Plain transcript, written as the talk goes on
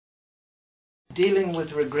dealing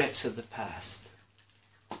with regrets of the past.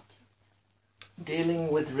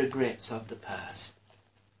 Dealing with regrets of the past.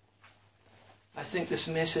 I think this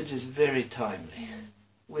message is very timely.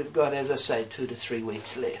 We've got, as I say, 2 to 3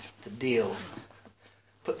 weeks left to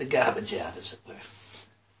put the garbage out, as it were.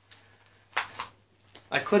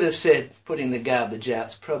 I could have said putting the garbage out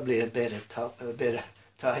is probably a better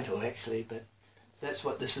title, actually, but that's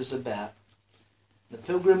what this is about. The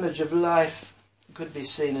pilgrimage of life could be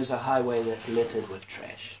seen as a highway that's littered with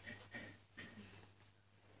trash.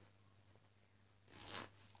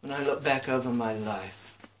 When I look back over my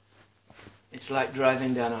life, it's like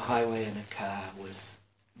driving down a highway in a car with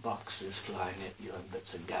boxes flying at you and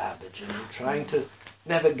bits of garbage, and you're trying to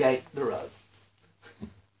navigate the road.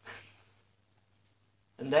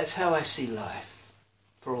 And that's how I see life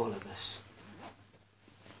for all of us.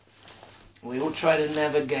 We all try to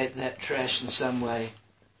navigate that trash in some way,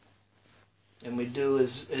 and we do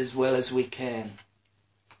as well as we can.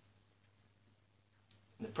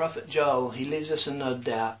 The prophet Joel, he leaves us in no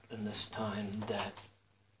doubt in this time that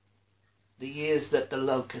the years that the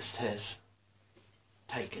locust has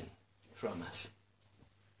taken from us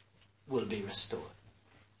will be restored.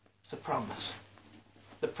 It's a promise.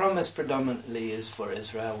 The promise predominantly is for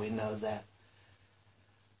Israel, we know that.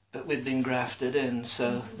 But we've been grafted in,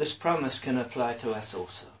 so this promise can apply to us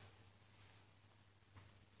also.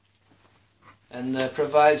 And the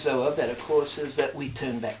proviso of that, of course, is that we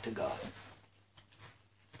turn back to God.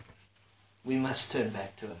 We must turn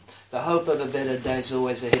back to Him. The hope of a better day is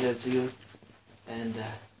always ahead of you, and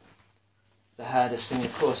the hardest thing,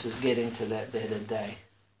 of course, is getting to that better day.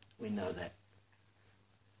 We know that.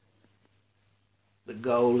 The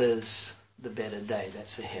goal is the better day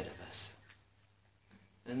that's ahead of us.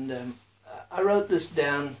 And I wrote this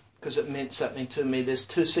down because it meant something to me. There's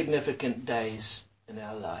 2 significant days in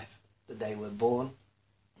our life. The day we're born.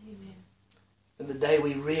 Amen. And the day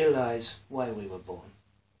we realize why we were born.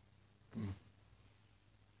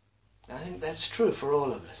 I think that's true for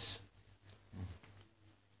all of us.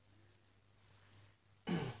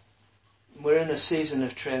 We're in a season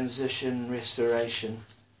of transition, restoration,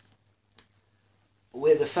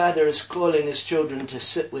 where the Father is calling His children to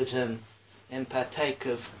sit with Him and partake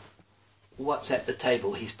of what's at the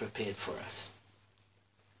table He's prepared for us.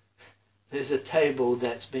 There's a table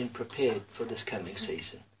that's been prepared for this coming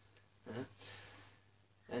season.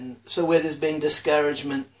 And so where there's been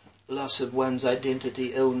discouragement, loss of one's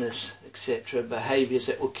identity, illness, etc., behaviours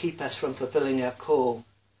that will keep us from fulfilling our call,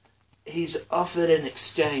 He's offered an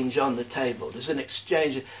exchange on the table. There's an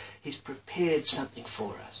exchange. He's prepared something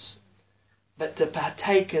for us. But to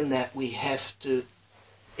partake in that, we have to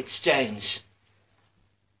exchange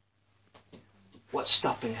what's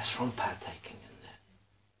stopping us from partaking in that.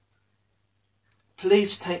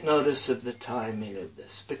 Please take notice of the timing of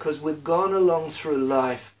this, because we've gone along through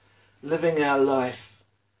life, living our life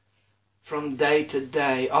from day to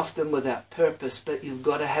day, often without purpose, but you've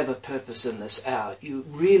got to have a purpose in this hour.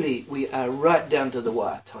 We are right down to the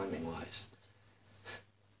wire, timing-wise.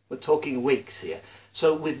 We're talking weeks here.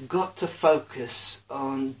 So we've got to focus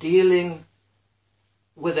on dealing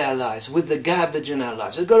with our lives, with the garbage in our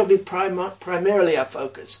lives. It's got to be primarily our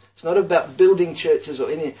focus. It's not about building churches or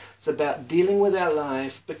anything. It's about dealing with our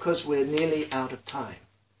life because we're nearly out of time.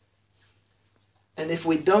 And if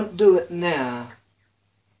we don't do it now,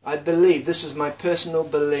 I believe, this is my personal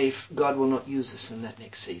belief, God will not use us in that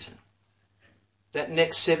next season. That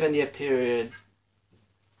next 7-year period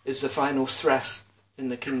is the final thrust in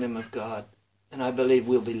the kingdom of God, and I believe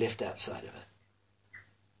we'll be left outside of it.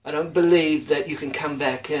 I don't believe that you can come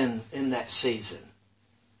back in that season.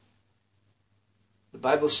 The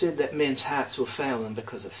Bible said that men's hearts will fail them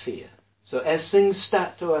because of fear. So as things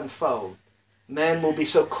start to unfold, man will be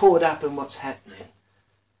so caught up in what's happening,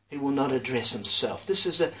 he will not address himself. This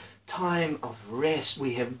is a time of rest.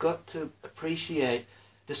 We have got to appreciate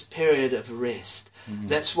this period of rest. Mm-hmm.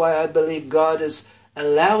 That's why I believe God is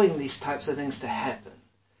allowing these types of things to happen.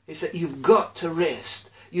 He said, you've got to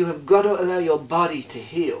rest. You have got to allow your body to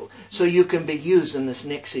heal so you can be used in this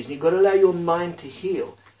next season. You've got to allow your mind to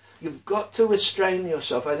heal. You've got to restrain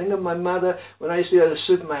yourself. I think of my mother when I used to go to the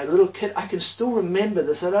supermarket, a little kid. I can still remember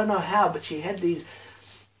this. I don't know how, but she had these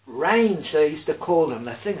reins, they used to call them.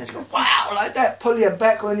 The thing is, wow, like that, pull you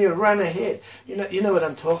back when you run ahead. You know what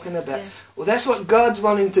I'm talking about. Yeah. Well, that's what God's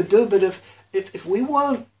wanting to do, but if we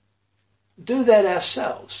won't do that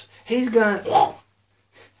ourselves, He's going, whoa.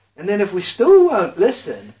 And then if we still won't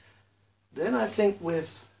listen, then I think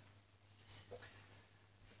we've,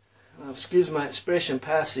 excuse my expression,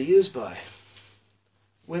 past the use by.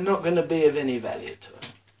 We're not going to be of any value to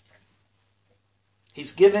Him.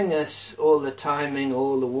 He's giving us all the timing,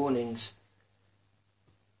 all the warnings,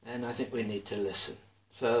 And I think we need to listen.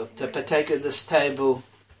 So to partake of this table,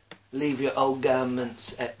 leave your old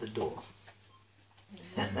garments at the door.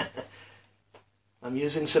 I'm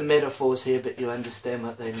using some metaphors here, but you understand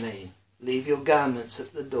what they mean. Leave your garments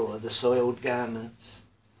at the door, the soiled garments.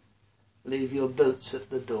 Leave your boots at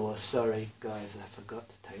the door. Sorry, guys, I forgot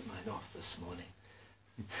to take mine off this morning.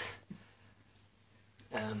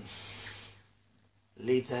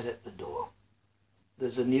 Leave that at the door.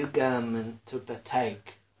 There's a new garment to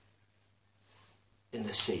partake in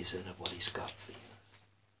the season of what He's got for you.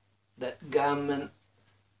 That garment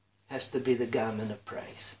has to be the garment of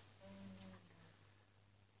praise.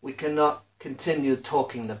 We cannot continue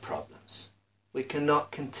talking the problems. We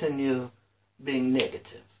cannot continue being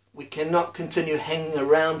negative. We cannot continue hanging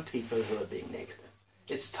around people who are being negative.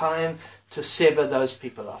 It's time to sever those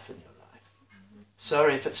people off in your life.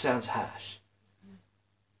 Sorry if it sounds harsh.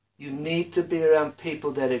 You need to be around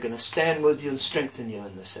people that are going to stand with you and strengthen you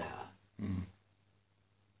in this hour. Mm.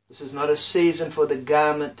 This is not a season for the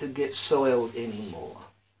garment to get soiled anymore.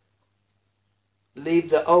 Leave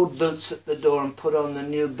the old boots at the door and put on the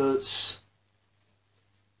new boots,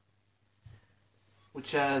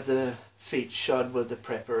 which are the feet shod with the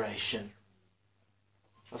preparation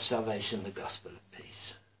of salvation, the gospel of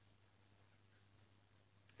peace.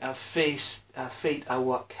 Our feet are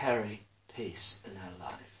what carry peace in our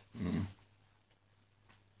life. Mm.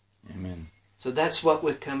 Amen. So that's what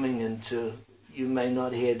we're coming into. You may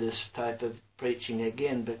not hear this type of preaching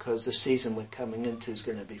again because the season we're coming into is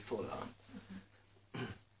going to be full on.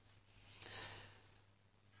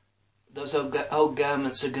 Those old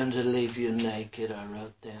garments are going to leave you naked, I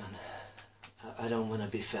wrote down. I don't want to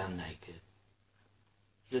be found naked.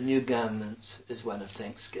 The new garments is one of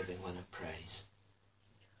thanksgiving, one of praise.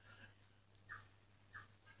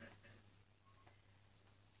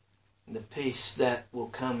 The peace that will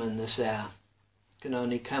come in this hour can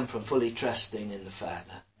only come from fully trusting in the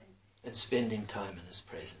Father and spending time in His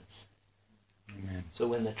presence. Amen. So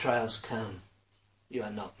when the trials come, you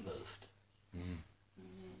are not moved. Mm.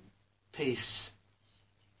 Peace,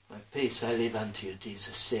 my peace I leave unto you,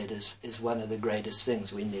 Jesus said, is one of the greatest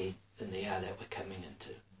things we need in the hour that we're coming into.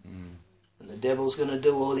 Mm. And the devil's going to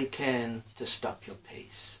do all he can to stop your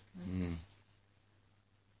peace. Mm.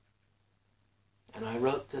 And I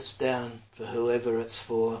wrote this down for whoever it's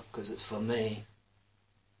for, because it's for me.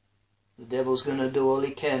 The devil's going to do all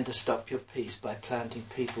he can to stop your peace by planting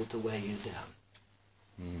people to weigh you down.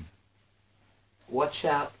 Mm. Watch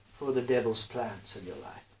out for the devil's plans in your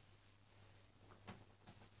life.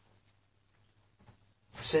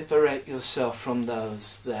 Separate yourself from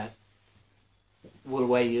those that will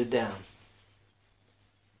weigh you down.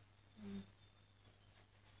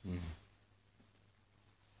 Mm.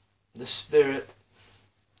 The spirit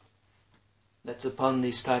that's upon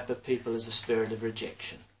these type of people is a spirit of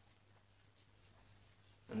rejection.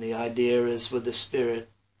 And the idea is with the spirit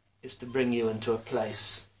is to bring you into a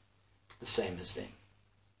place the same as them.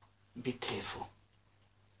 Be careful.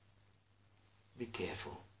 Be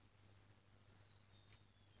careful.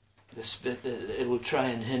 The spirit, it will try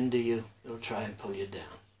and hinder you. It will try and pull you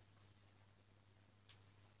down.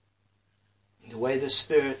 The way the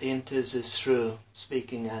Spirit enters is through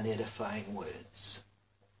speaking unedifying words.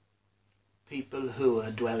 People who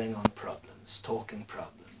are dwelling on problems, talking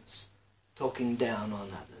down on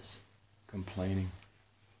others. Complaining.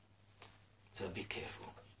 So be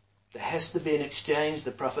careful. There has to be an exchange.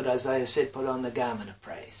 The prophet Isaiah said, put on the garment of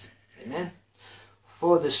praise. Amen?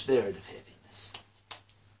 For the spirit of heaviness.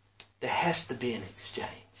 There has to be an exchange.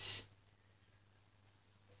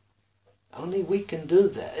 Only we can do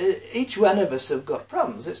that. Each one of us have got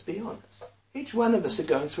problems, let's be honest. Each one of us are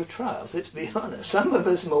going through trials, let's be honest. Some of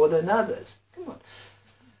us more than others. Come on.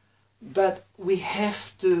 But we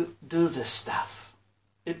have to do this stuff.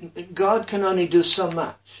 God can only do so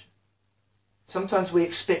much. Sometimes we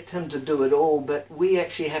expect Him to do it all, but we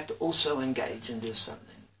actually have to also engage and do something.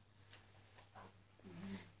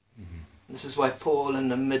 This is why Paul in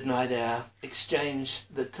the midnight hour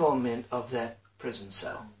exchanged the torment of that prison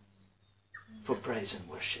cell for praise and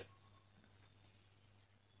worship.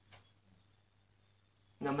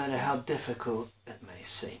 No matter how difficult it may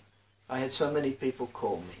seem. I had so many people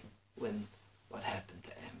call me when what happened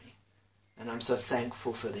to Amy. And I'm so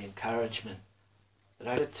thankful for the encouragement. But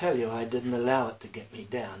I gotta tell you, I didn't allow it to get me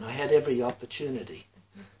down. I had every opportunity.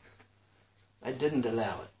 I didn't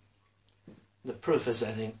allow it. The proof is,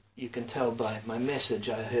 I think, you can tell by my message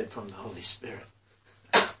I heard from the Holy Spirit.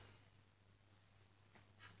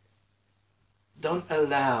 Don't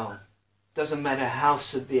allow, doesn't matter how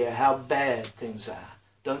severe, how bad things are,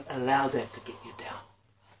 don't allow that to get you down.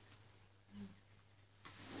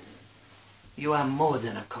 You are more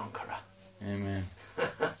than a conqueror. Amen.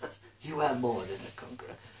 You are more than a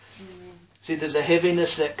conqueror. Amen. See, there's a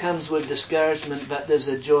heaviness that comes with discouragement, but there's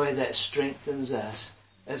a joy that strengthens us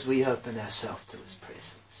as we open ourselves to His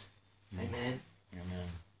presence. Amen. Amen.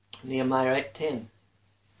 Nehemiah 8:10.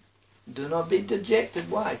 Do not be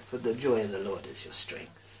dejected. Why? For the joy of the Lord is your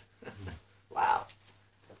strength. Wow.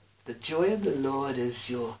 The joy of the Lord is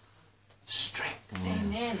your strength.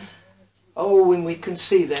 Amen. Oh, when we can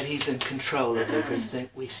see that He's in control of everything,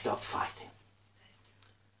 we stop fighting.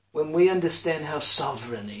 When we understand how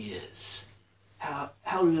sovereign He is,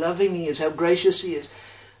 how loving He is, how gracious He is,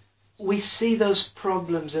 we see those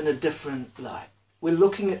problems in a different light. We're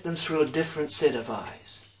looking at them through a different set of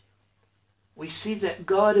eyes. We see that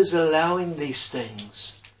God is allowing these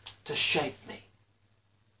things to shape me,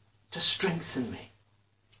 to strengthen me.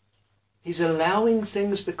 He's allowing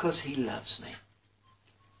things because He loves me.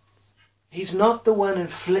 He's not the one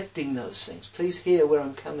inflicting those things. Please hear where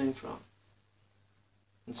I'm coming from.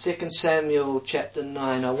 In 2 Samuel chapter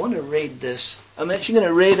 9, I want to read this. I'm actually going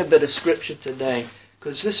to read a bit of scripture today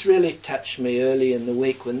because this really touched me early in the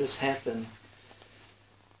week when this happened.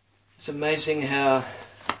 It's amazing how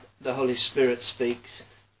the Holy Spirit speaks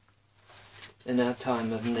in our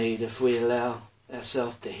time of need if we allow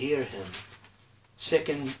ourselves to hear Him.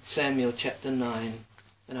 2 Samuel chapter 9,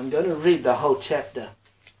 and I'm going to read the whole chapter.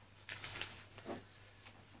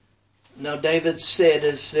 Now David said,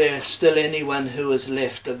 is there still anyone who is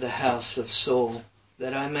left of the house of Saul,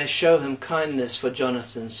 that I may show him kindness for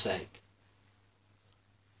Jonathan's sake?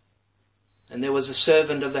 And there was a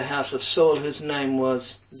servant of the house of Saul whose name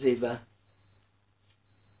was Ziba.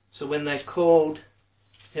 So when they called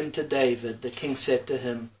him to David, the king said to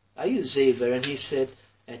him, are you Ziba? And he said,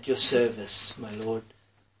 at your service, my lord.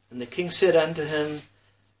 And the king said unto him,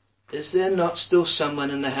 is there not still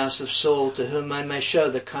someone in the house of Saul to whom I may show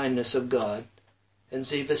the kindness of God? And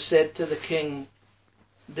Ziba said to the king,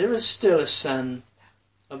 there is still a son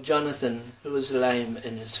of Jonathan who is lame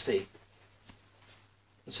in his feet.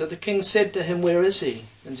 And so the king said to him, where is he?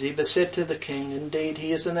 And Ziba said to the king, indeed,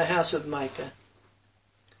 he is in the house of Micah,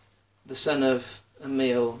 the son of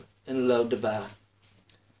Amiel in Lo-debar.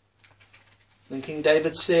 Then King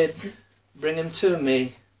David said, bring him to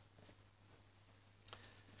me.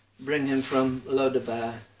 Bring him from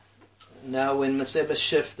Lo-debar. Now when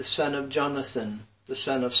Mephibosheth, the son of Jonathan, the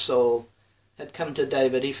son of Saul, had come to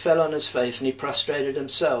David, he fell on his face and he prostrated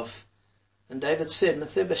himself. And David said,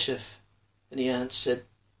 Mephibosheth. And he answered,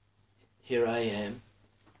 here I am.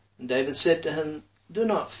 And David said to him, do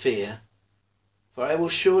not fear, for I will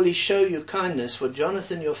surely show you kindness for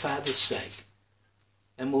Jonathan your father's sake,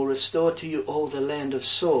 and will restore to you all the land of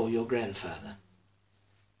Saul your grandfather.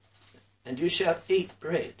 And you shall eat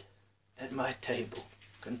bread at my table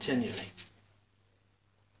continually.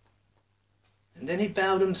 And then he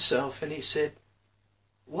bowed himself and he said,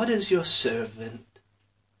 what is your servant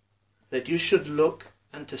that you should look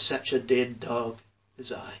unto such a dead dog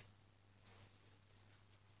as I?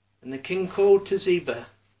 And the king called to Ziba,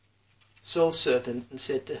 Saul's servant, and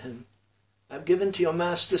said to him, I've given to your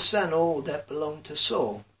master's son all that belonged to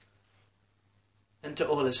Saul, and to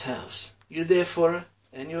all his house. You therefore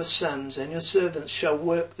and your sons and your servants shall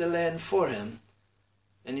work the land for him,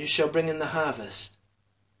 and you shall bring in the harvest,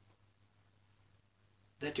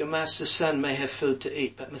 that your master's son may have food to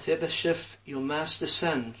eat. But Mephibosheth, your master's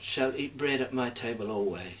son, shall eat bread at my table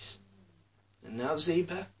always. And now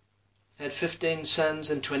Ziba had 15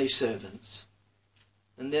 sons and 20 servants.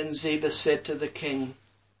 And then Ziba said to the king,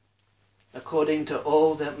 according to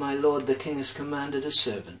all that my lord the king has commanded his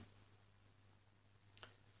servant,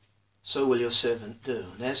 so will your servant do.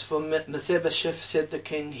 And as for Mephibosheth, said the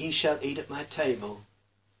king, he shall eat at my table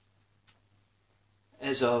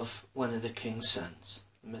as of one of the king's sons.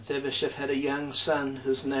 And Mephibosheth had a young son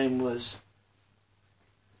whose name was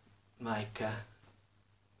Micah.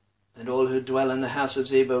 And all who dwell in the house of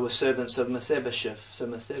Ziba were servants of Mephibosheth. So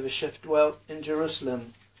Mephibosheth dwelt in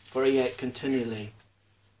Jerusalem, for he ate continually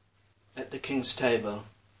at the king's table,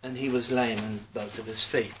 and he was lame in both of his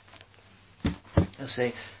feet. I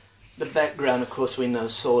say, the background, of course, we know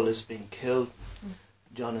Saul has been killed,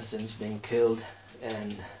 Jonathan's been killed,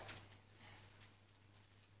 and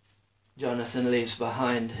Jonathan leaves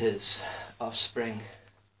behind his offspring,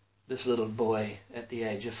 this little boy at the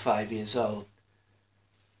age of 5 years old.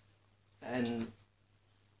 And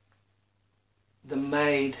the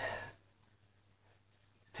maid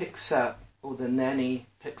picks up, or the nanny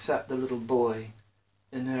picks up the little boy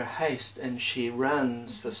in her haste, and she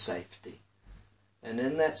runs for safety. And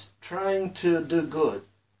in that trying to do good,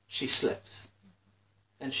 she slips.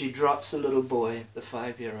 And she drops the little boy, the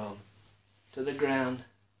 5-year-old, to the ground.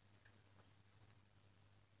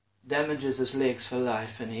 damages his legs for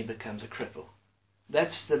life, and he becomes a cripple.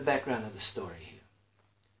 That's the background of the story here.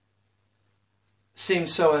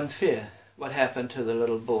 Seems so unfair what happened to the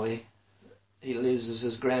little boy. He loses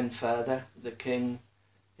his grandfather, the king.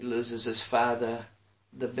 He loses his father,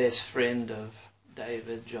 the best friend of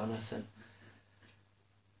David, Jonathan.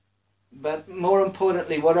 But more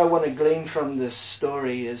importantly, what I want to glean from this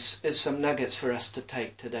story is some nuggets for us to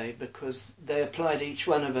take today, because they apply to each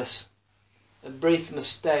one of us. A brief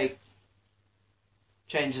mistake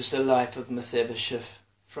changes the life of Mephibosheth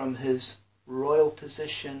from his royal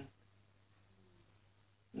position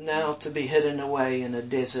now to be hidden away in a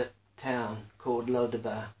desert town called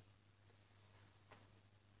Lo-debar.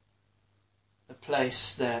 A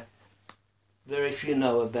place that very few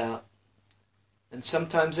know about. And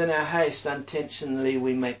sometimes in our haste, unintentionally,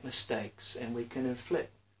 we make mistakes and we can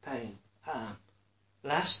inflict pain, harm,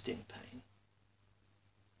 lasting pain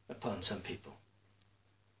upon some people.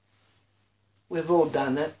 We've all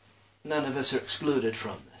done it. None of us are excluded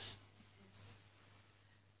from this.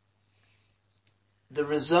 The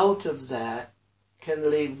result of that can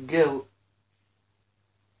leave guilt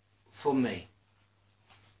for me.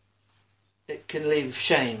 It can leave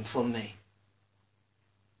shame for me.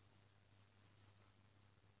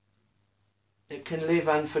 It can leave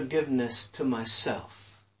unforgiveness to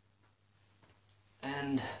myself.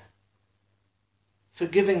 And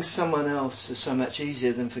forgiving someone else is so much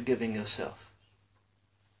easier than forgiving yourself.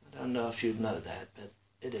 I don't know if you know that, but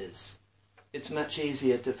it is. It's much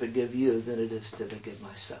easier to forgive you than it is to forgive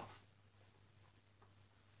myself.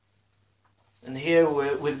 And here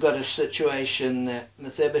we've got a situation that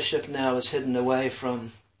Mephibosheth now is hidden away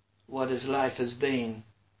from what his life has been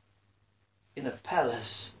in a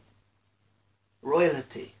palace,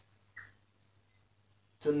 royalty,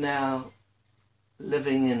 to now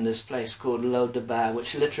living in this place called Lo-debar,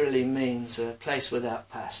 which literally means a place without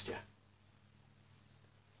pasture.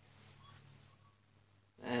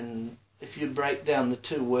 And if you break down the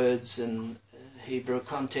two words in Hebrew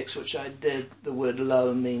context, which I did, the word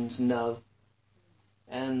lo means no,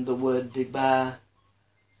 and the word debar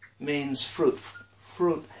means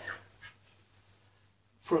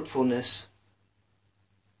fruitfulness.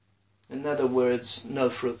 In other words, no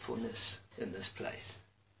fruitfulness in this place.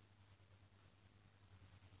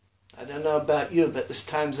 I don't know about you, but there's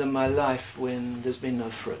times in my life when there's been no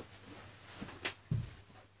fruit.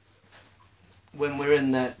 When we're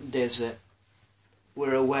in that desert,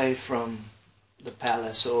 we're away from the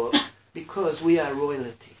palace, or because we are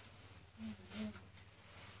royalty.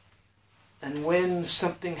 And when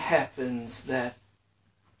something happens that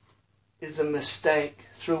is a mistake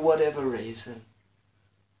through whatever reason,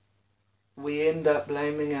 we end up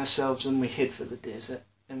blaming ourselves and we head for the desert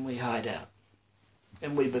and we hide out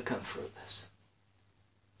and we become fruitless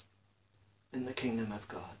in the kingdom of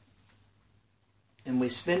God. And we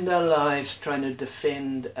spend our lives trying to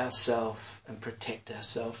defend ourselves and protect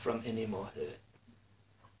ourselves from any more hurt.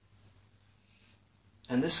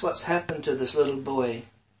 And this is what's happened to this little boy.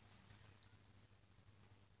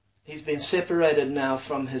 He's been separated now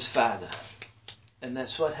from his father. And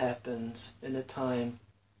that's what happens in a time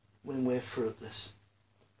when we're fruitless.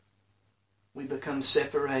 We become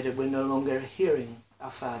separated. We're no longer hearing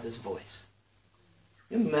our Father's voice.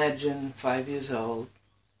 Imagine 5 years old.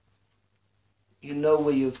 You know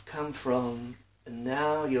where you've come from, and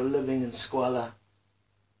now you're living in squalor,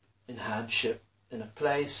 in hardship, in a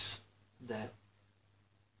place that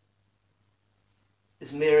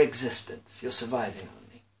is mere existence. You're surviving only.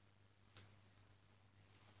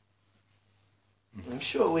 I'm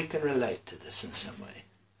sure we can relate to this in some way.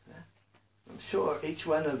 I'm sure each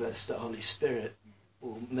one of us, the Holy Spirit,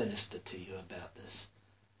 will minister to you about this.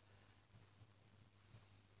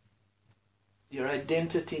 Your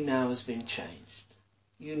identity now has been changed.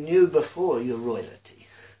 You knew before your royalty.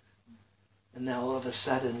 And now all of a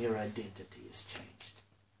sudden your identity is changed.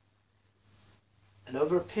 And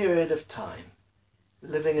over a period of time,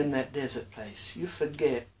 living in that desert place, you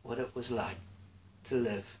forget what it was like to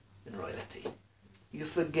live in royalty. You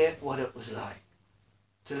forget what it was like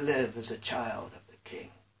to live as a child of the King.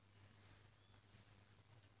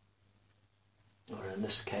 Or in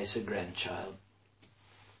this case, a grandchild.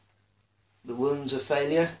 The wounds of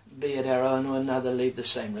failure, be it our own or another, leave the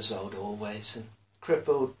same result always, and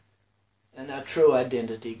crippled, and our true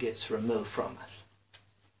identity gets removed from us.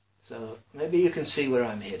 So maybe you can see where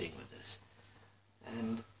I'm heading with this.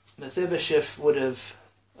 And Mephibosheth would have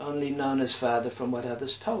only known his father from what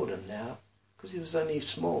others told him now, because he was only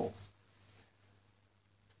small.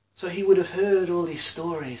 So he would have heard all these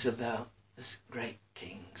stories about this great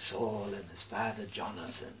King Saul and his father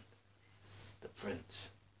Jonathan, the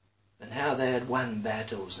prince. And and how they had won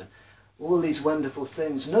battles and all these wonderful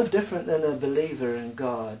things. No different than a believer in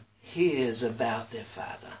God hears about their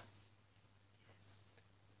Father.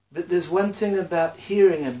 But there's one thing about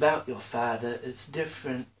hearing about your Father, it's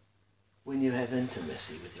different when you have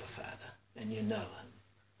intimacy with your Father and you know Him.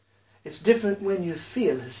 It's different when you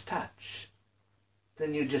feel His touch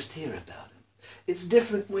than you just hear about Him. It's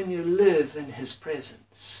different when you live in His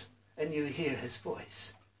presence and you hear His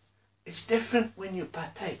voice. It's different when you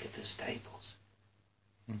partake of His tables.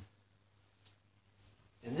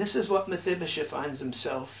 And this is what Mephibosheth finds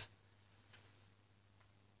himself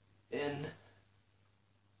in.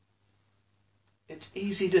 It's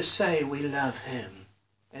easy to say we love Him,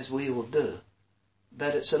 as we will do,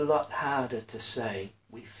 but it's a lot harder to say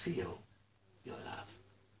we feel your love.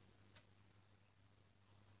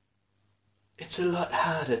 It's a lot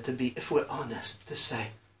harder to be, if we're honest, to say,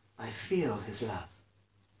 I feel His love.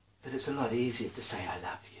 But it's a lot easier to say, I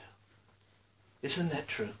love you. Isn't that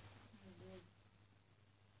true?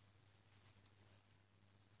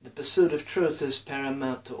 The pursuit of truth is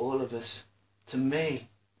paramount to all of us. To me,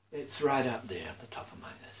 it's right up there at the top of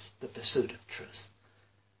my list, the pursuit of truth.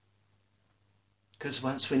 Because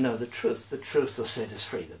once we know the truth will set us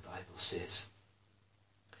free, the Bible says.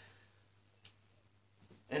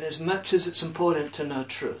 And as much as it's important to know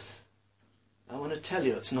truth, I want to tell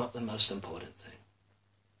you it's not the most important thing.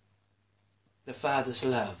 The Father's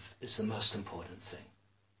love is the most important thing.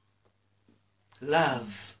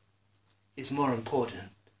 Love is more important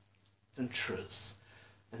than truth.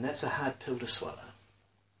 And that's a hard pill to swallow.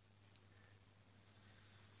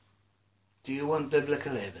 Do you want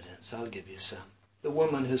biblical evidence? I'll give you some. The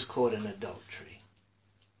woman who's caught in adultery.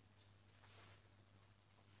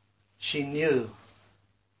 She knew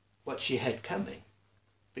what she had coming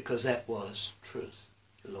because that was truth,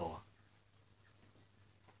 law.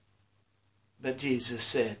 But Jesus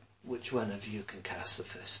said, which one of you can cast the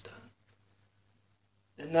first stone?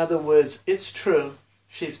 In other words, it's true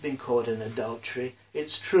she's been caught in adultery.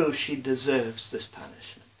 It's true she deserves this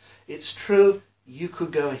punishment. It's true you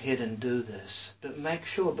could go ahead and do this, but make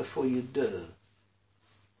sure before you do,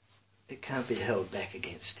 it can't be held back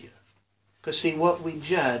against you. Because see, what we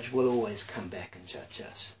judge will always come back and judge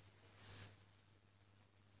us.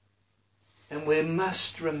 And we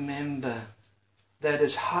must remember that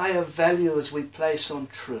as high a value as we place on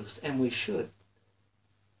truth, and we should,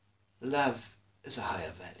 love is a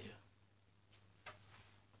higher value.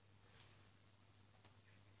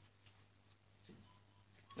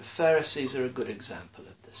 The Pharisees are a good example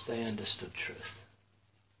of this. They understood truth.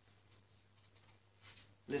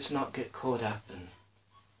 Let's not get caught up in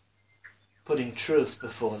putting truth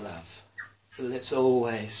before love. But let's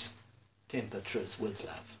always temper truth with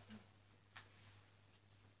love.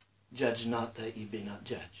 Judge not that ye be not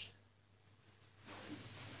judged.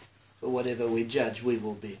 For whatever we judge, we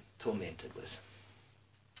will be tormented with.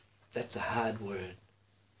 That's a hard word,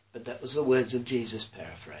 but that was the words of Jesus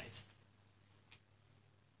paraphrased.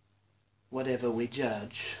 Whatever we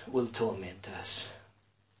judge will torment us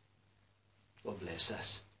or bless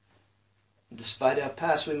us. And despite our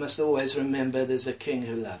past, we must always remember there's a king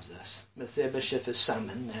who loves us. Mephibosheth is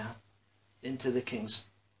summoned now into the king's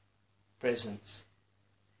presence.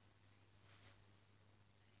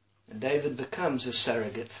 And David becomes a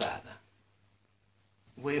surrogate father.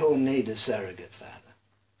 We all need a surrogate father.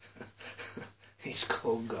 He's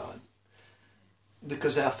called God.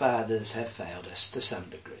 Because our fathers have failed us to some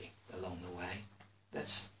degree along the way.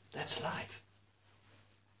 That's life.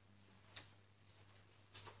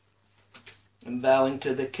 And bowing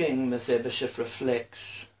to the king, Mephibosheth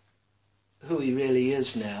reflects who he really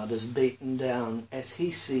is now, this beaten down, as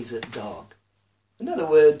he sees it, dog. In other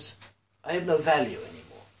words, I have no value anymore.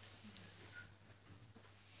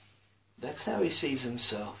 That's how he sees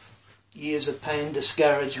himself. Years of pain,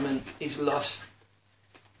 discouragement, he's lost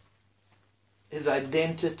his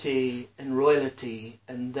identity and royalty,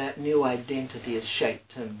 and that new identity has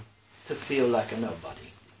shaped him to feel like a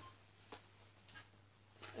nobody.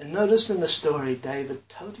 And notice in the story, David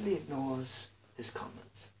totally ignores his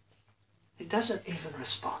comments. He doesn't even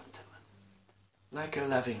respond to him, like a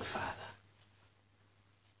loving father.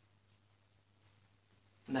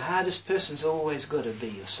 And the hardest person's always got to be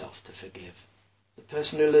yourself to forgive. The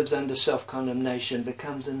person who lives under self-condemnation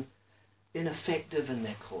becomes ineffective in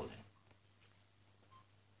their calling.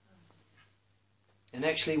 And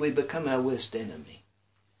actually we become our worst enemy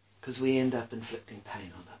because we end up inflicting pain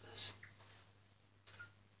on others.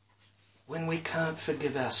 When we can't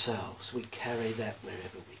forgive ourselves, we carry that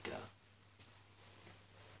wherever we go.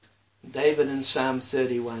 David in Psalm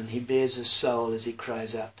 31, he bears his soul as he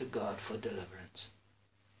cries out to God for deliverance.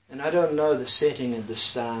 And I don't know the setting of the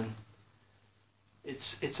psalm,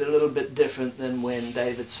 It's a little bit different than when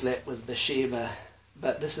David slept with Bathsheba,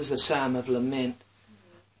 but this is a psalm of lament.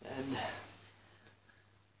 And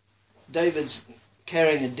David's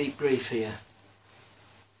carrying a deep grief here.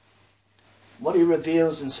 What he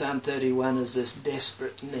reveals in Psalm 31 is this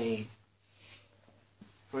desperate need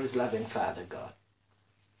for his loving Father God.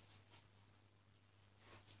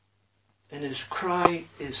 And his cry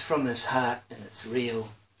is from his heart, and it's real.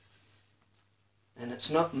 And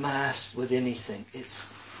it's not masked with anything.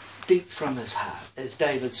 It's deep from his heart, as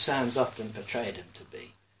David's psalms often portrayed him to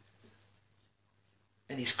be.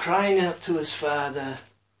 And he's crying out to his Father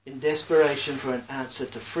in desperation for an answer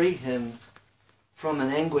to free him from an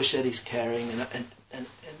anguish that he's carrying. And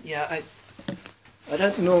yeah, I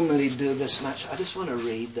don't normally do this much. I just want to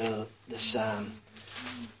read the psalm.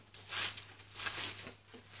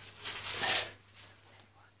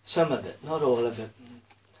 Some of it, not all of it.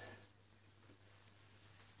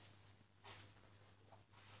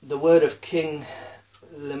 The word of King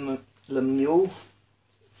Lemuel,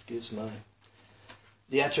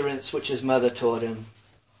 the utterance which his mother taught him.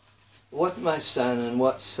 What my son and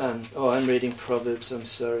what son? Oh, I'm reading Proverbs, I'm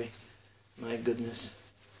sorry. My goodness.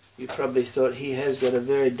 You probably thought he has got a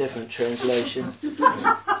very different translation.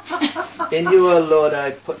 In you, O Lord,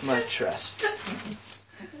 I put my trust.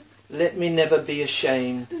 Let me never be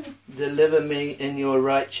ashamed. Deliver me in your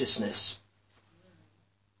righteousness.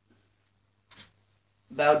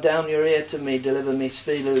 Bow down your ear to me. Deliver me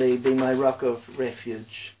speedily. Be my rock of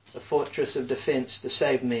refuge, a fortress of defense to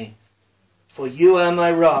save me. For you are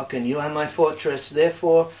my rock and you are my fortress.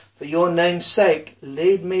 Therefore, for your name's sake,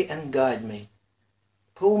 lead me and guide me.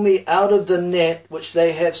 Pull me out of the net which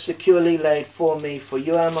they have securely laid for me. For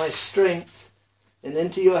you are my strength, and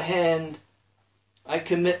into your hand I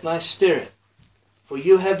commit my spirit. For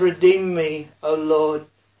you have redeemed me, O Lord,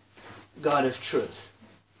 God of truth.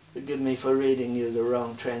 Forgive me for reading you the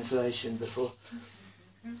wrong translation before.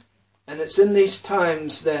 And it's in these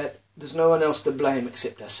times that there's no one else to blame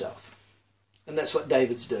except ourselves. And that's what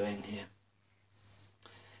David's doing here.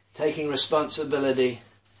 Taking responsibility.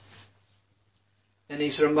 And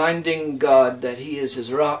he's reminding God that he is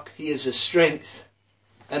his rock, he is his strength,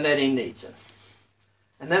 and that he needs him.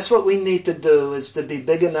 And that's what we need to do, is to be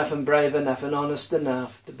big enough and brave enough and honest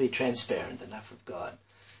enough to be transparent enough with God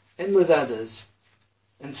and with others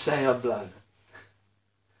and say, I've blown it.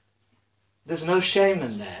 There's no shame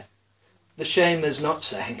in that. The shame is not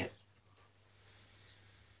saying it.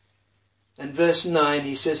 In verse 9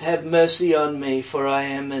 he says, have mercy on me, for I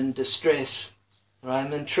am in distress, or I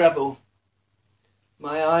am in trouble.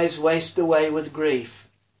 My eyes waste away with grief.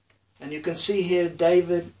 And you can see here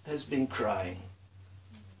David has been crying.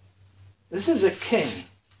 This is a king.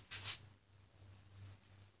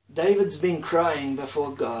 David's been crying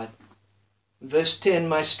before God. Verse 10,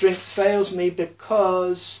 my strength fails me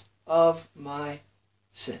because of my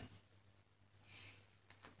sin.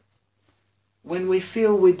 When we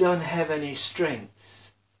feel we don't have any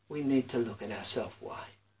strength, we need to look at ourselves. Why?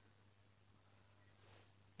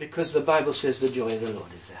 Because the Bible says the joy of the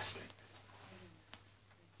Lord is our strength.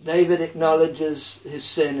 David acknowledges his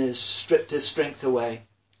sin has stripped his strength away.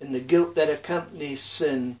 And the guilt that accompanies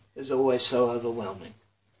sin is always so overwhelming.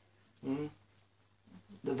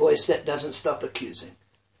 The voice that doesn't stop accusing.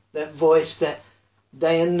 That voice that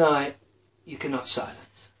day and night you cannot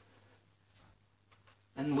silence.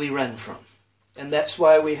 And we run from. And that's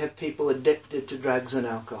why we have people addicted to drugs and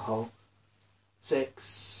alcohol,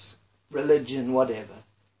 sex, religion, whatever.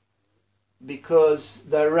 Because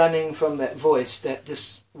they're running from that voice that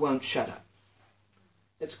just won't shut up.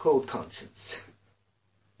 It's called conscience.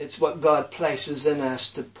 It's what God places in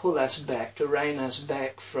us to pull us back, to rein us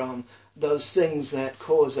back from those things that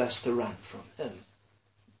cause us to run from Him.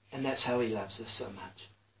 And that's how He loves us so much.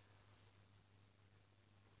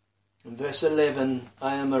 In verse 11,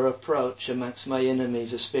 I am a reproach amongst my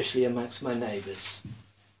enemies, especially amongst my neighbours.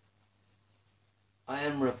 I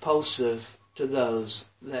am repulsive to those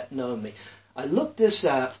that know me. I looked this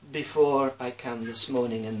up before I come this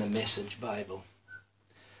morning in the Message Bible.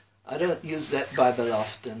 I don't use that Bible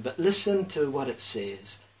often, but listen to what it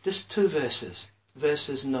says. Just two verses.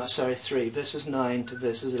 Three. Verses 9 to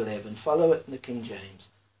verses 11. Follow it in the King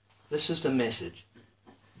James. This is the message.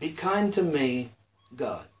 Be kind to me,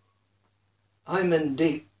 God. I'm in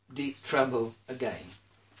deep, deep trouble again.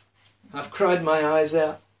 I've cried my eyes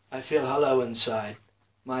out. I feel hollow inside.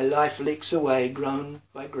 My life leaks away, groan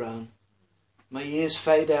by groan. My years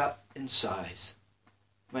fade out in sighs.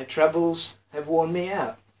 My troubles have worn me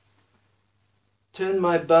out. Turn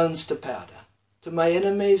my bones to powder. To my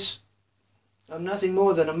enemies, I'm nothing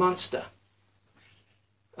more than a monster.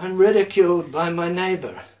 I'm ridiculed by my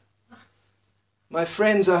neighbour. My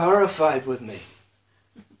friends are horrified with me.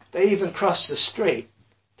 They even cross the street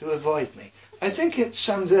to avoid me. I think it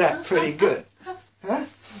sums it up pretty good. Huh?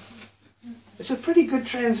 It's a pretty good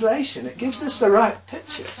translation. It gives us the right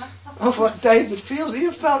picture of what David feels.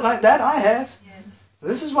 You felt like that? I have. Yes.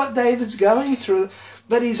 This is what David's going through.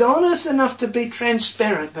 But he's honest enough to be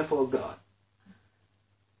transparent before God.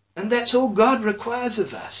 And that's all God requires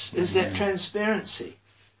of us, is that transparency.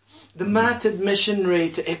 The martyred missionary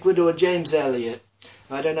to Ecuador, James Elliot,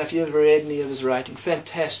 I don't know if you've ever read any of his writing,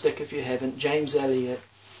 fantastic if you haven't, James Elliot.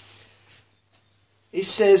 He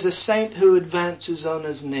says, a saint who advances on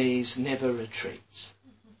his knees never retreats.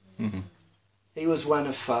 Mm-hmm. He was one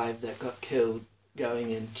of 5 that got killed going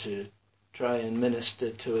in to try and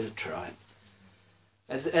minister to a tribe.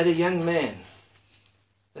 As a young man,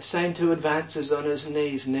 a saint who advances on his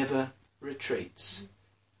knees never retreats.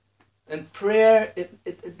 And prayer,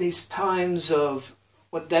 at these times of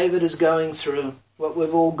what David is going through, what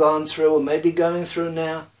we've all gone through or maybe going through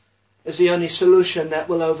now, is the only solution that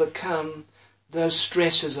will overcome those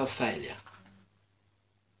stresses of failure.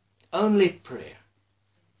 Only prayer.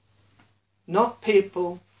 Not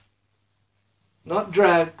people, not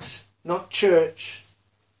drugs, not church,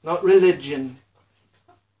 not religion.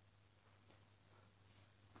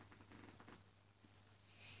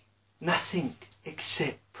 Nothing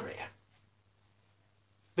except prayer.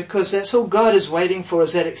 Because that's all God is waiting for,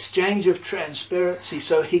 is that exchange of transparency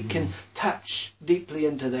so He can touch deeply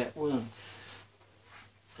into that wound.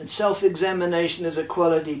 And self-examination is a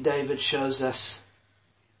quality David shows us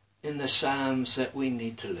in the Psalms that we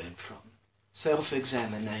need to learn from.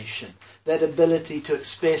 Self-examination. That ability to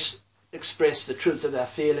express the truth of our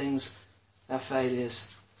feelings, our failures.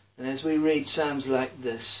 And as we read Psalms like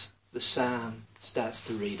this, the Psalm starts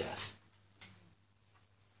to read us.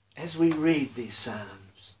 As we read these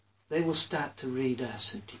Psalms, they will start to read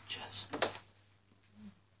us and teach us.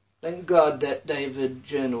 Thank God that David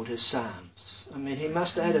journaled his Psalms. I mean, he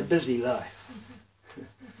must have had a busy life.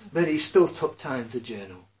 But he still took time to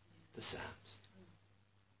journal the Psalms.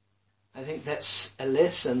 I think that's a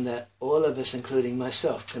lesson that all of us, including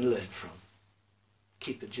myself, can learn from.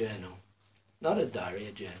 Keep a journal. Not a diary,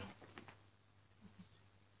 a journal.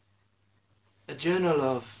 A journal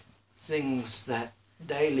of things that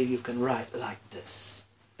daily you can write like this.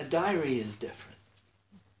 A diary is different.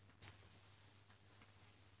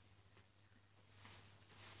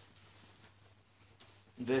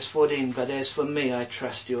 Verse 14, but as for me, I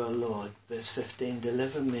trust you, O Lord. Verse 15,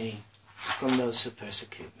 deliver me from those who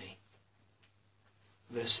persecute me.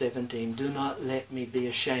 Verse 17, do not let me be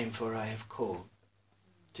ashamed, for I have called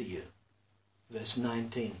to you. Verse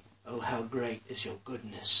 19, oh, how great is your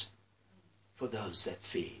goodness for those that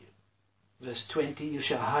fear you. Verse 20, you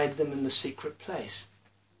shall hide them in the secret place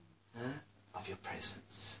of your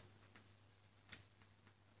presence.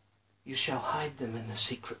 You shall hide them in the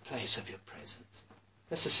secret place of your presence.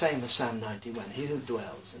 That's the same as Psalm 91. He who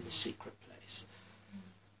dwells in the secret place.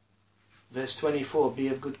 Verse 24, be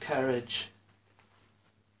of good courage,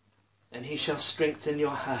 and he shall strengthen your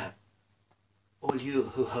heart, all you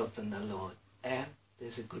who hope in the Lord. And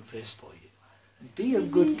there's a good verse for you. Be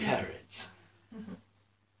of good courage,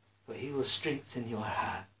 for he will strengthen your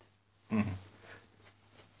heart. Mm-hmm.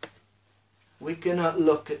 We cannot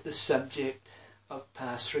look at the subject of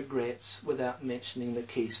past regrets without mentioning the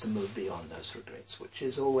keys to move beyond those regrets, which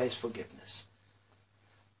is always forgiveness.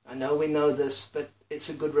 I know we know this, but it's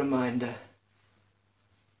a good reminder.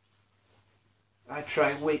 I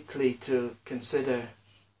try weekly to consider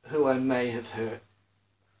who I may have hurt,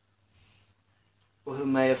 or who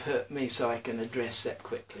may have hurt me, so I can address that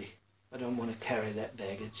quickly. I don't want to carry that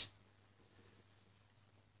baggage.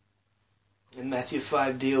 And Matthew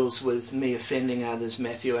 5 deals with me offending others.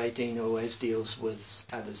 Matthew 18 always deals with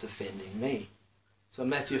others offending me. So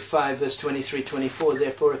Matthew 5 verse 23-24,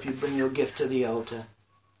 therefore if you bring your gift to the altar,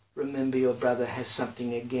 remember your brother has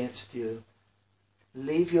something against you.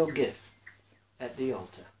 Leave your gift at the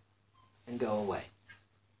altar and go away.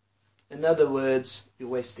 In other words, you're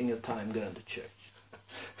wasting your time going to church.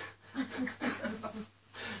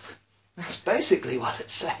 That's basically what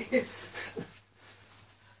it's saying.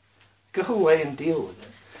 Go away and deal with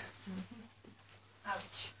it.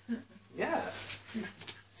 Ouch. Yeah.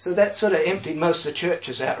 So that sort of emptied most of the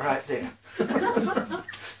churches out right there.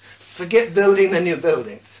 Forget building the new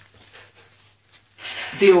buildings.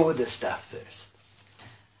 Deal with the stuff first.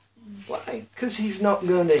 Why? Because he's not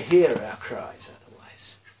going to hear our cries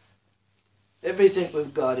otherwise. Everything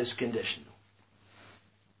with God is conditional.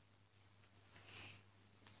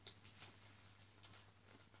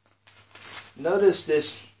 Notice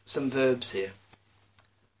there's some verbs here.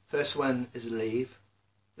 First one is leave.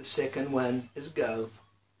 The second one is go.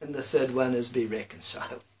 And the third one is be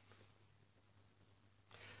reconciled.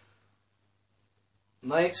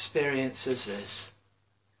 My experience is this.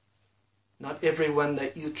 Not everyone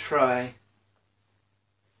that you try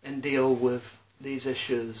and deal with these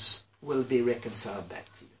issues will be reconciled back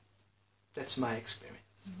to you. That's my experience.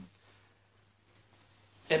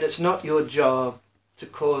 And it's not your job to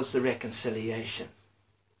cause the reconciliation.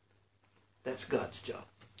 That's God's job.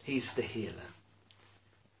 He's the healer.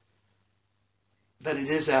 But it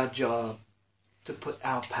is our job to put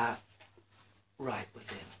our part right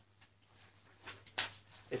with Him.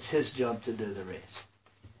 It's His job to do the rest.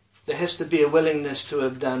 There has to be a willingness to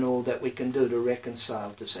have done all that we can do to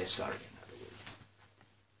reconcile, to say sorry, in other words.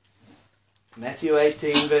 Matthew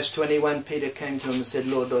 18, verse 21, Peter came to him and said,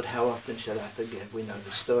 Lord, how often shall I forgive? We know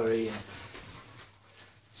the story.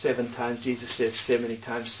 7 times, Jesus says 70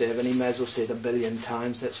 times 7. He may as well said 1 billion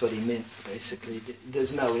times. That's what he meant, basically.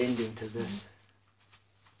 There's no ending to this.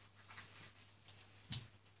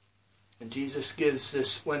 And Jesus gives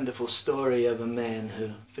this wonderful story of a man who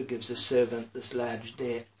forgives a servant this large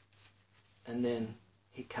debt, and then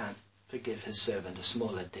he can't forgive his servant a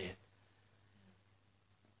smaller debt.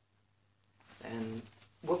 And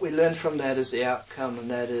what we learn from that is the outcome,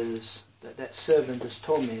 and that is that that servant is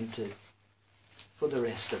tormented for the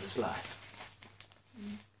rest of his life.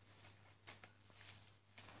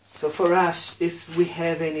 So for us, if we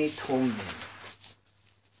have any torment,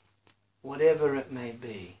 whatever it may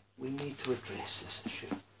be, we need to address this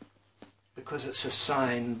issue, because it's a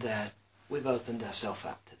sign that we've opened ourselves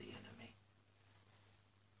up to the enemy.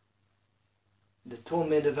 The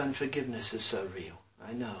torment of unforgiveness is so real.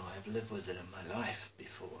 I know, I've lived with it in my life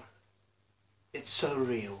before. It's so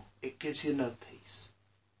real. It gives you no peace,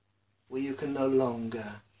 where you can no longer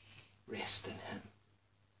rest in Him,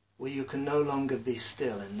 where you can no longer be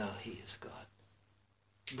still and know He is God.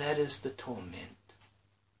 That is the torment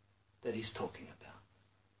that He's talking about.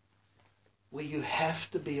 Where you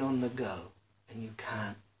have to be on the go and you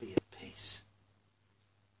can't be at peace.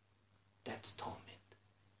 That's torment.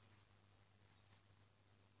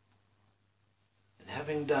 And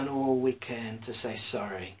having done all we can to say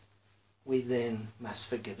sorry, we then must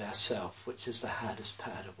forgive ourselves, which is the hardest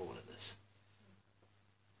part of all of this.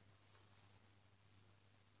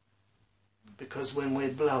 Because when we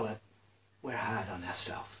blow it, we're hard on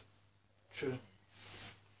ourselves. True?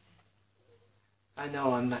 I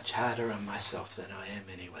know I'm much harder on myself than I am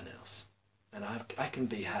anyone else. And I can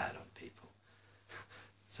be hard on people.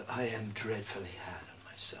 So I am dreadfully hard on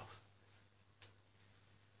myself.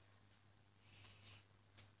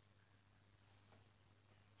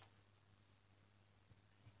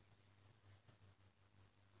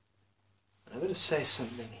 I'm going to say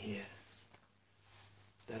something here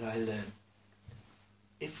that I learned.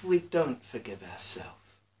 If we don't forgive ourselves,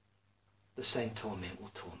 the same torment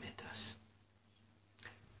will torment us.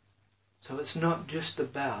 So it's not just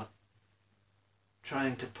about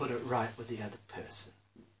trying to put it right with the other person.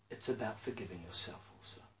 It's about forgiving yourself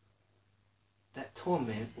also. That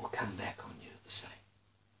torment will come back on you the same.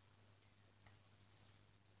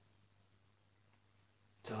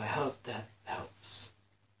 So I hope that helps,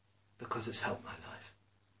 because it's helped my life.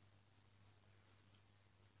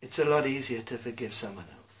 It's a lot easier to forgive someone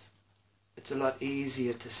else. It's a lot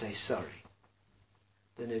easier to say sorry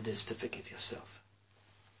than it is to forgive yourself.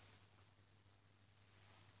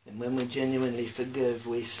 And when we genuinely forgive,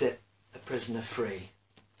 we set a prisoner free.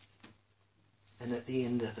 And at the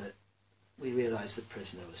end of it, we realize the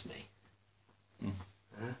prisoner was me.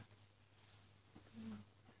 Huh?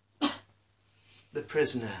 The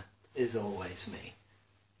prisoner is always me.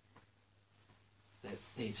 That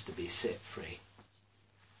needs to be set free.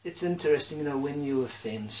 It's interesting, when you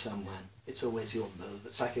offend someone, it's always your move.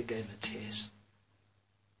 It's like a game of chess.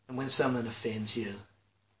 And when someone offends you,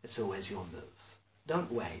 it's always your move.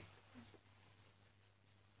 Don't wait.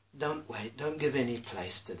 Don't wait. Don't give any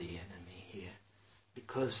place to the enemy here,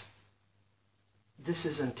 because this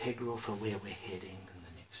is integral for where we're heading in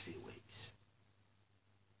the next few weeks.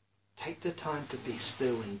 Take the time to be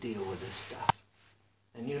still and deal with this stuff.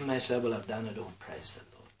 And you may say, well, I've done it all, praise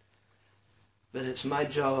the Lord. But it's my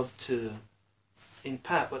job to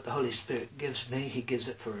impart what the Holy Spirit gives me. He gives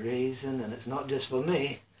it for a reason, and it's not just for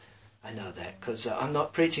me. I know that, because I'm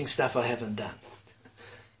not preaching stuff I haven't done.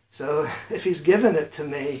 So if He's given it to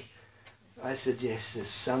me, I suggest there's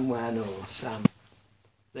someone or some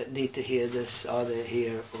that need to hear this, either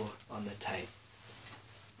here or on the tape.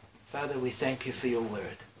 Father, we thank You for Your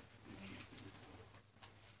word.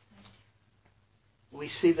 We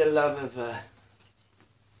see the love of a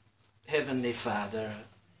Heavenly Father,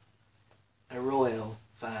 a royal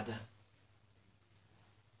Father,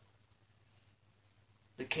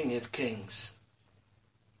 King of Kings,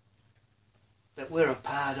 that we're a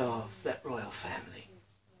part of that royal family.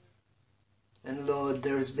 And Lord,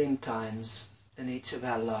 there has been times in each of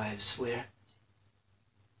our lives where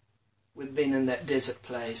we've been in that desert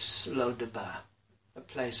place, Lodabar, a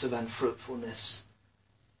place of unfruitfulness,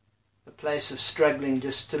 a place of struggling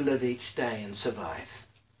just to live each day and survive.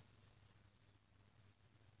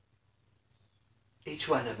 Each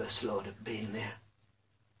one of us, Lord, have been there.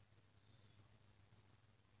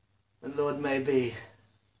 And Lord, maybe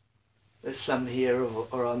there's some here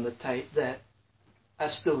or on the tape that are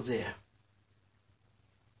still there.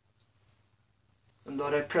 And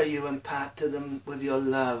Lord, I pray you impart to them with your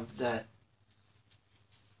love that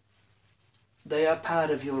they are part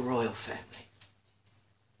of your royal family.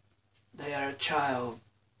 They are a child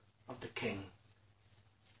of the King,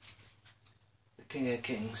 the King of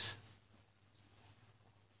Kings.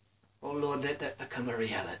 Oh Lord, let that become a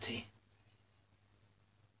reality.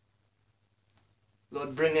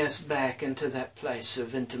 Lord, bring us back into that place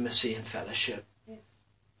of intimacy and fellowship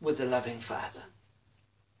with the loving Father.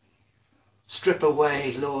 Strip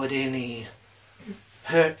away, Lord, any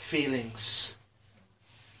hurt feelings,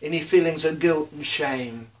 any feelings of guilt and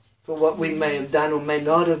shame for what we may have done or may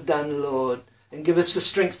not have done, Lord, and give us the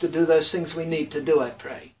strength to do those things we need to do, I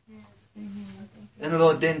pray. And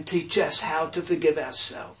Lord, then teach us how to forgive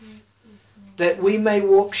ourselves, that we may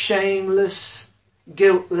walk shameless,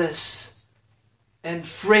 guiltless, and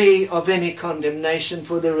free of any condemnation,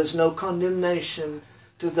 for there is no condemnation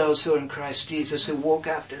to those who are in Christ Jesus, who walk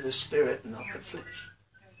after the Spirit and not the flesh.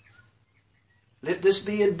 Let this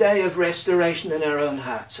be a day of restoration in our own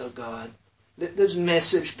hearts, O God. Let this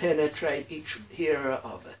message penetrate each hearer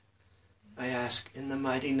of it. I ask in the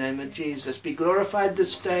mighty name of Jesus. Be glorified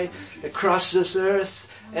this day across this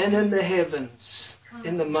earth and in the heavens.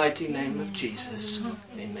 In the mighty name of Jesus.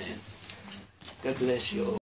 Amen. God bless you all.